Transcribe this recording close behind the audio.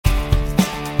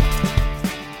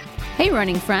Hey,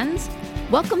 running friends.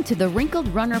 Welcome to the Wrinkled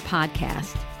Runner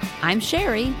podcast. I'm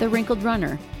Sherry, the Wrinkled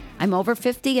Runner. I'm over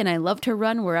 50 and I love to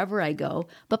run wherever I go,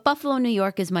 but Buffalo, New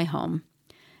York is my home.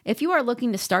 If you are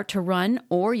looking to start to run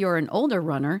or you're an older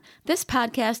runner, this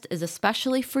podcast is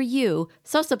especially for you,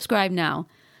 so subscribe now.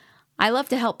 I love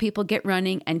to help people get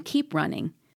running and keep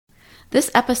running. This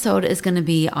episode is going to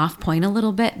be off point a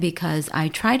little bit because I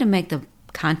try to make the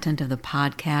content of the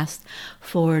podcast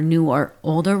for new or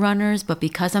older runners, but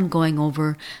because I'm going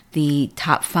over the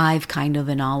top 5 kind of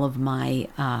in all of my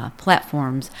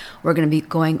platforms, we're going to be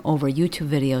going over YouTube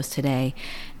videos today.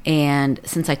 And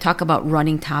since I talk about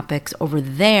running topics over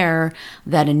there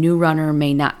that a new runner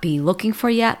may not be looking for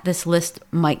yet, this list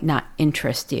might not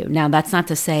interest you. Now, that's not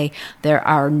to say there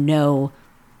are no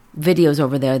videos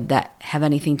over there that have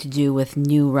anything to do with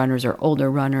new runners or older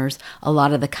runners. A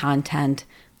lot of the content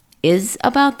is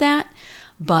about that,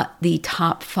 but the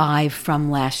top 5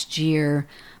 from last year,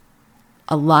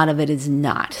 a lot of it is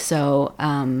not. So,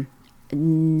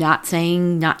 not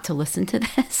saying not to listen to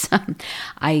this.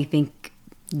 I think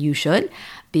you should,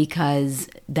 because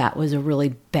that was a really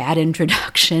bad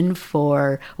introduction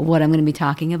for what I'm going to be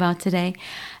talking about today.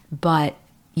 But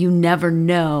you never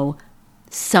know,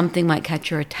 something might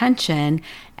catch your attention.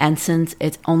 And since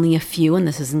it's only a few, and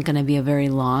this isn't going to be a very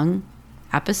long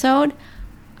episode,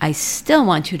 I still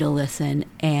want you to listen,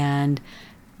 and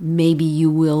maybe you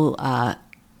will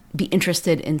be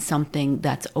interested in something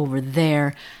that's over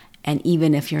there. And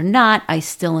even if you're not, I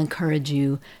still encourage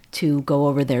you to go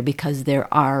over there because there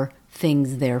are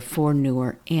things there for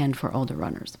newer and for older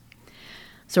runners.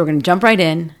 So we're going to jump right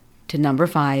in to number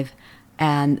 5,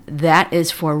 and that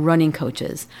is for running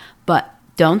coaches. But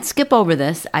don't skip over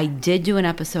this. I did do an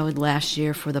episode last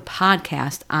year for the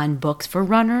podcast on books for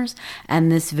runners,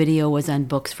 and this video was on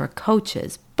books for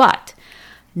coaches. But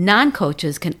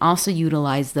non-coaches can also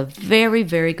utilize the very,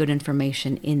 very good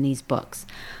information in these books.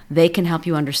 They can help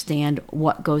you understand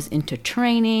what goes into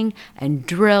training and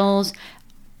drills,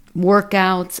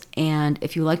 workouts, and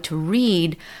if you like to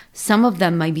read, some of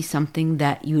them might be something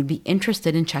that you would be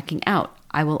interested in checking out.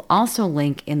 I will also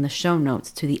link in the show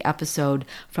notes to the episode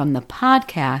from the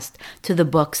podcast to the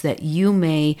books that you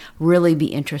may really be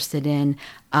interested in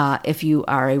if you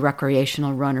are a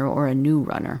recreational runner or a new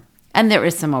runner. And there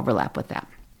is some overlap with that.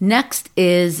 Next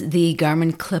is the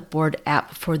Garmin Clipboard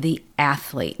app for the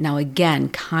athlete. Now again,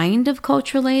 kind of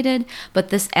coach related, but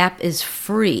this app is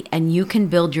free and you can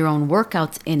build your own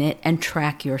workouts in it and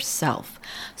track yourself.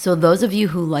 So those of you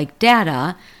who like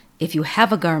data, if you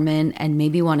have a Garmin and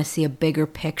maybe want to see a bigger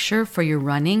picture for your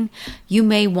running, you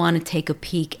may want to take a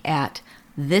peek at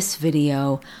this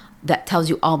video that tells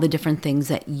you all the different things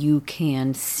that you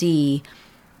can see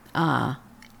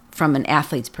from an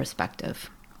athlete's perspective.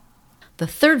 The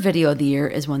third video of the year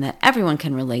is one that everyone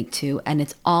can relate to, and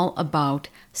it's all about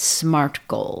SMART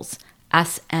goals,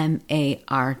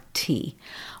 SMART,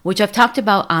 which I've talked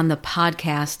about on the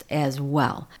podcast as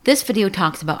well. This video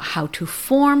talks about how to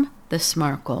form the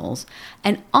SMART goals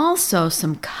and also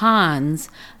some cons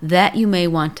that you may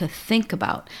want to think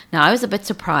about. Now, I was a bit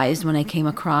surprised when I came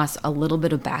across a little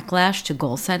bit of backlash to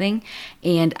goal setting,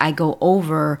 and I go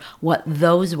over what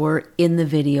those were in the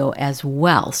video as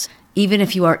well. Even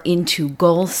if you are into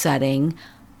goal setting,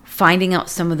 finding out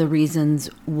some of the reasons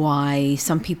why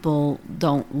some people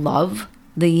don't love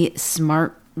the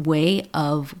SMART way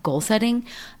of goal setting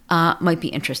might be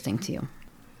interesting to you.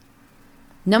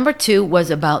 Number 2 was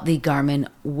about the Garmin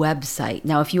website.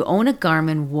 Now, if you own a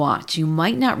Garmin watch, you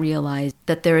might not realize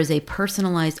that there is a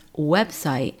personalized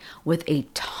website with a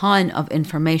ton of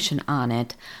information on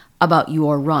it about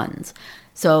your runs.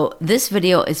 So this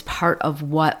video is part of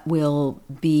what will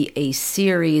be a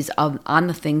series on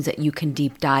the things that you can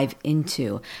deep dive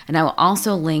into. And I will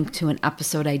also link to an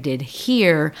episode I did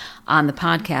here on the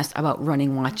podcast about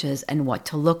running watches and what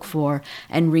to look for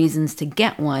and reasons to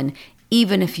get one,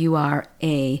 even if you are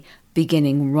a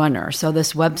beginning runner. So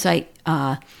this website,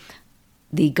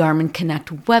 the Garmin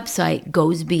Connect website,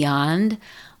 goes beyond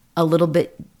a little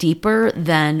bit deeper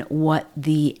than what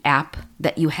the app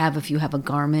that you have if you have a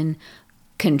Garmin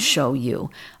can show you.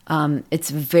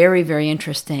 It's very, very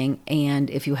interesting. And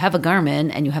if you have a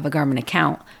Garmin and you have a Garmin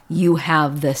account, you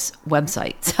have this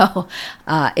website. So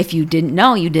if you didn't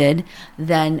know you did,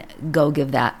 then go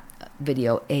give that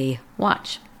video a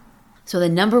watch. So the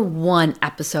number 1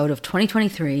 episode of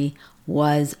 2023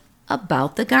 was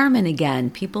about the Garmin again.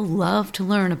 People love to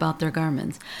learn about their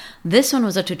Garmins. This one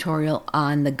was a tutorial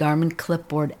on the Garmin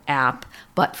Clipboard app,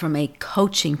 but from a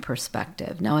coaching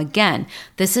perspective. Now again,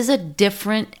 this is a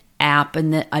different app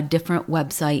and a different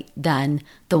website than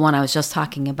the one I was just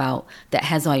talking about that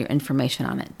has all your information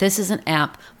on it. This is an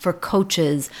app for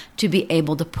coaches to be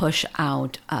able to push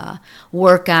out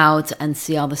workouts and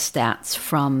see all the stats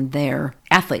from their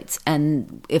athletes.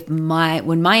 And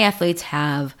when my athletes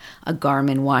have a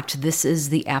Garmin watch, this is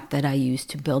the app that I use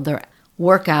to build their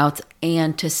workouts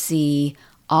and to see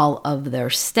all of their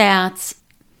stats.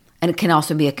 And it can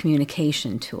also be a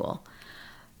communication tool.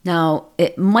 Now,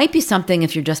 it might be something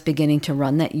if you're just beginning to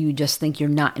run that you just think you're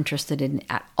not interested in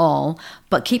at all.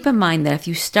 But keep in mind that if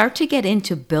you start to get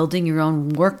into building your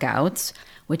own workouts,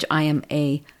 which I am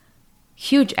a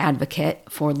huge advocate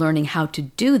for learning how to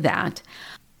do that,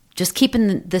 just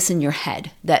keeping this in your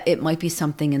head that it might be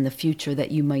something in the future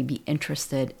that you might be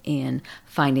interested in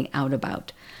finding out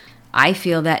about. I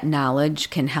feel that knowledge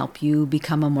can help you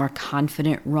become a more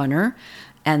confident runner,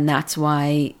 and that's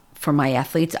why for my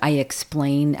athletes, I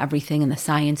explain everything and the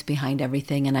science behind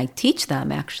everything, and I teach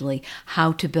them actually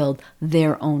how to build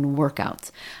their own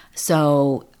workouts.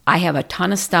 So I have a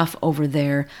ton of stuff over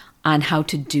there on how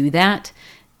to do that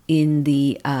in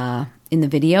the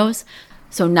videos.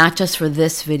 So not just for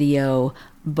this video,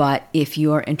 but if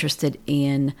you're interested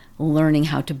in learning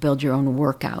how to build your own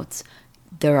workouts,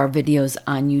 there are videos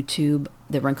on YouTube,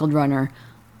 the Wrinkled Runner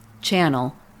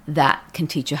channel, that can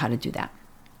teach you how to do that.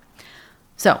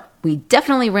 So we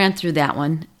definitely ran through that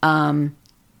one.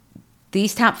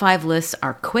 These top 5 lists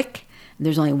are quick.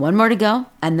 There's only one more to go,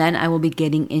 and then I will be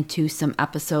getting into some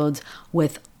episodes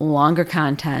with longer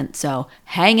content. So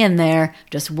hang in there.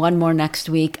 Just one more next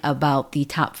week about the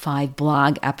top 5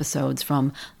 blog episodes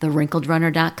from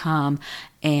thewrinkledrunner.com.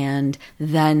 And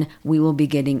then we will be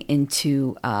getting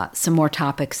into some more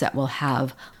topics that will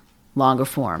have longer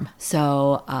form.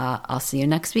 So I'll see you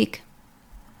next week.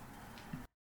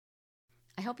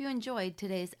 I hope you enjoyed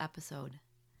today's episode.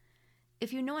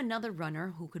 If you know another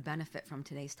runner who could benefit from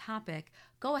today's topic,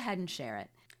 go ahead and share it.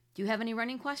 Do you have any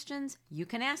running questions? You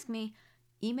can ask me.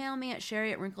 Email me at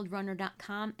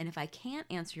sherry@wrinkledrunner.com, and if I can't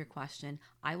answer your question,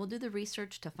 I will do the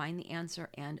research to find the answer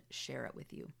and share it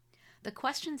with you. The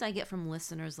questions I get from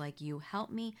listeners like you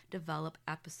help me develop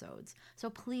episodes,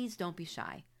 so please don't be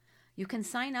shy. You can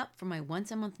sign up for my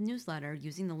once-a-month newsletter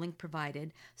using the link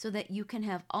provided so that you can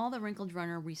have all the Wrinkled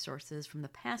Runner resources from the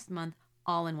past month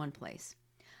all in one place.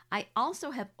 I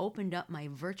also have opened up my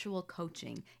virtual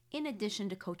coaching in addition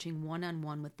to coaching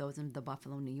one-on-one with those in the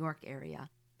Buffalo, New York area.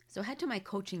 So head to my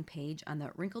coaching page on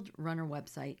the Wrinkled Runner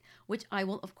website, which I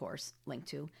will, of course, link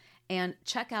to, and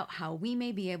check out how we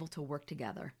may be able to work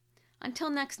together. Until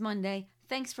next Monday,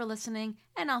 thanks for listening,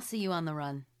 and I'll see you on the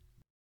run.